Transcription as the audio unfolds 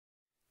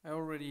I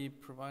already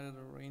provided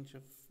a range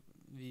of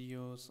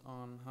videos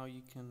on how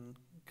you can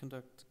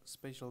conduct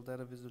spatial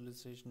data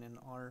visualization in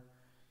R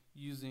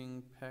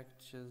using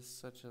packages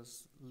such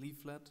as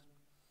Leaflet.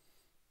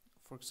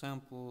 For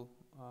example,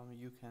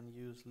 you can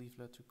use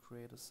Leaflet to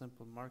create a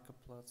simple markup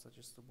plot such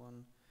as the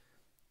one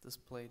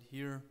displayed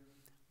here.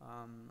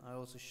 I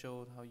also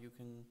showed how you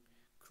can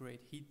create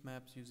heat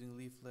maps using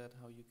Leaflet,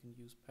 how you can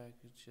use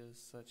packages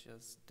such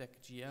as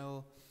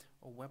deckgl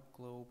or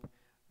WebGlobe.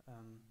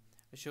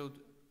 I showed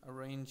a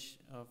range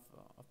of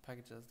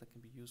packages that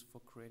can be used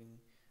for creating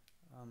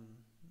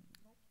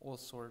all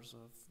sorts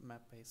of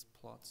map-based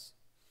plots.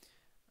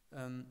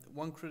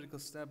 One critical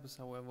step is,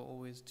 however,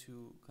 always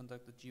to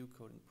conduct the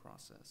geocoding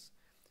process.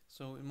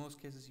 So in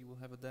most cases you will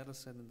have a data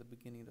set in the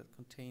beginning that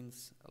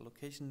contains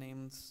location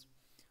names,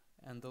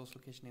 and those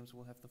location names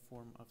will have the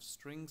form of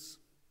strings.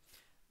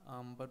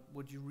 But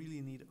what you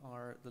really need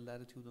are the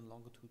latitude and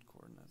longitude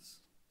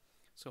coordinates.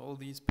 So all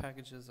these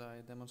packages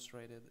I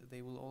demonstrated,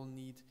 they will all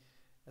need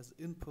as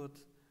input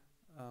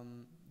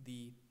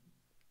the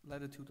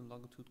latitude and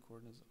longitude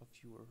coordinates of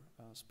your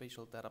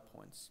spatial data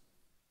points.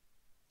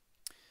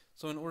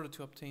 So in order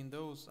to obtain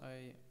those,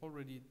 I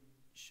already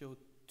showed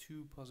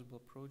two possible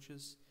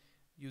approaches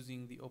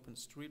using the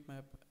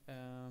OpenStreetMap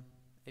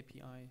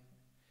API.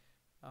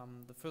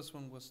 The first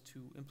one was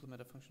to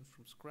implement a function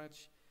from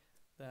scratch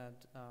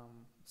that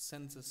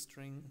sends a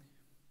string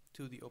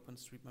to the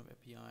OpenStreetMap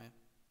API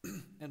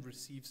and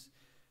receives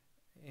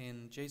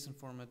in JSON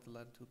format the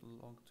latitude and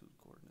longitude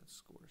coordinate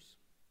scores.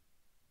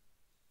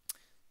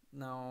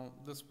 Now,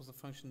 this was a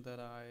function that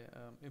I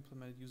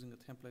implemented using a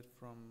template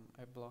from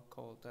a blog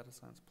called Data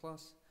Science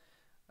Plus.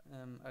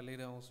 I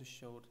later also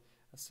showed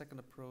a second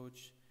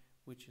approach,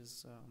 which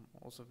is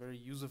also very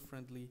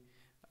user-friendly,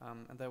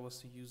 and that was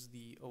to use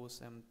the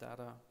Osm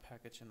Data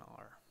Package in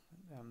R.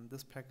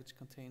 This package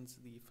contains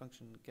the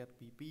function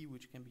getBB,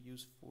 which can be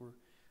used for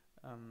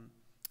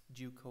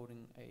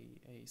geocoding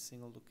a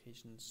single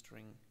location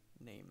string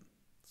name.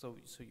 So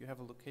you have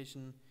a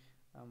location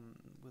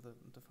with a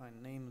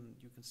defined name, and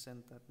you can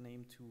send that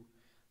name to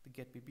the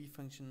getBB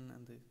function,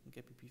 and the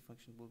getBB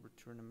function will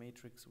return a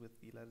matrix with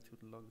the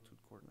latitude and longitude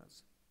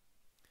coordinates.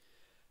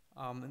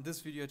 In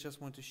this video I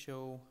just want to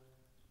show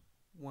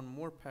one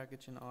more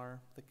package in R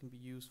that can be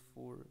used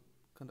for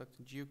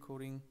conducting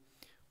geocoding,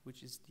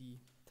 which is the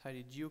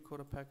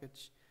tidygeocoder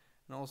package,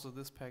 and also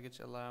this package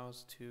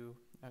allows to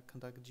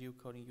conduct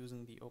geocoding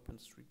using the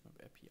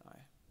OpenStreetMap API.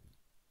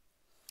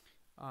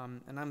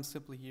 And I'm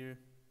simply here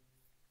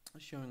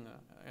showing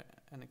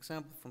an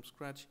example from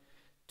scratch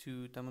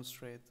to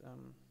demonstrate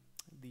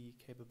the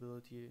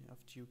capability of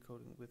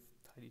geocoding with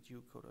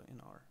tidygeocoder in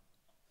R.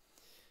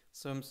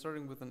 So I'm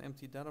starting with an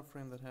empty data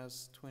frame that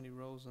has 20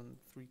 rows and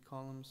 3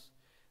 columns.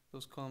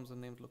 Those columns are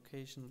named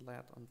location,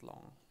 lat, and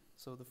long.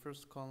 So the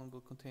first column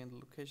will contain the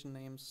location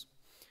names,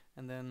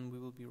 and then we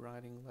will be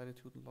writing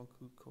latitude and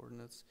longitude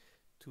coordinates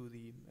to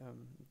the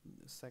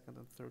second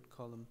and third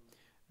column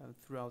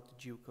throughout the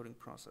geocoding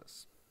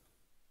process.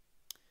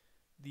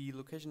 The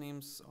location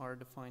names are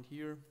defined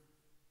here.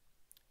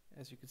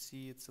 As you can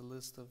see, it's a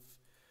list of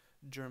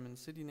German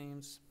city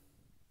names,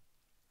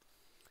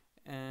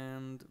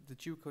 and the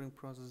geocoding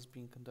process is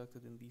being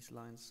conducted in these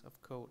lines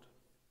of code.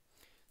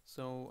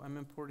 So I'm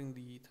importing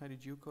the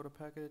tidygeocoder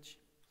package,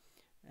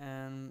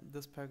 and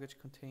this package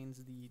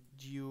contains the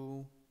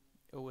geoosm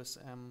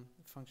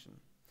function.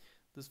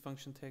 This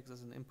function takes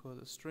as an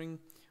input a string,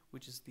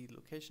 which is the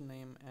location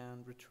name,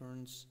 and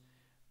returns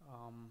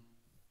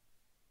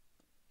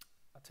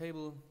a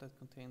table that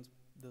contains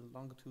the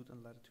longitude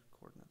and latitude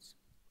coordinates.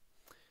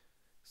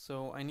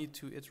 So I need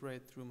to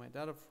iterate through my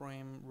data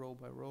frame row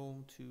by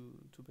row to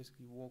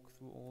basically walk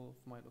through all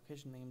of my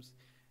location names,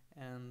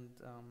 and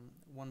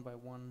one by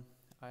one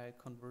I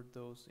convert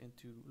those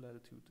into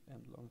latitude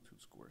and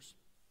longitude scores.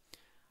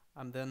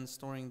 I'm then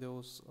storing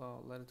those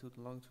latitude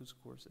and longitude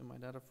scores in my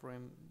data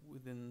frame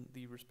within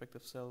the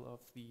respective cell of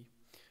the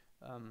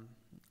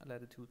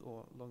latitude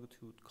or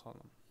longitude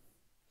column.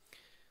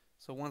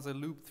 So once I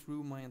loop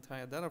through my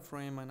entire data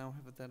frame, I now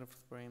have a data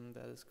frame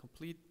that is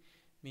complete,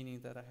 meaning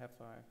that I have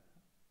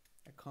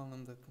a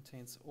column that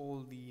contains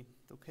all the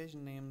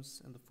location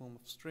names in the form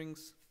of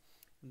strings,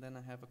 and then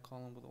I have a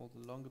column with all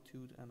the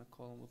longitude and a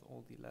column with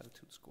all the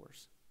latitude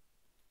scores.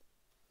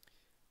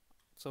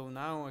 So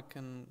now I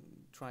can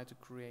try to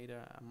create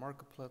a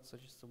markup plot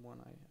such as the one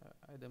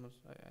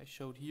I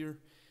showed here.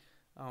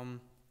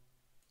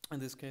 In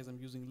this case I'm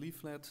using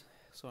Leaflet,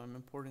 so I'm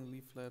importing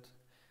Leaflet,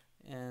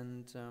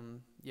 and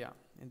yeah,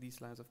 in these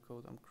lines of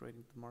code I'm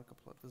creating the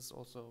markup plot. This is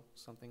also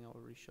something I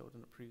already showed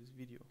in a previous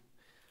video.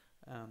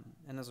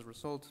 And as a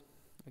result,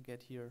 I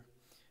get here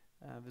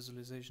a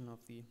visualization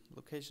of the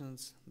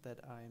locations that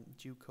I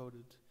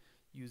geocoded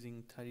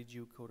using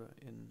tidygeocoder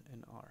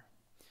in R.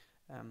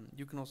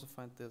 You can also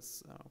find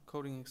this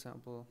coding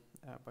example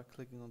by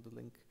clicking on the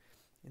link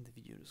in the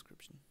video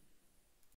description.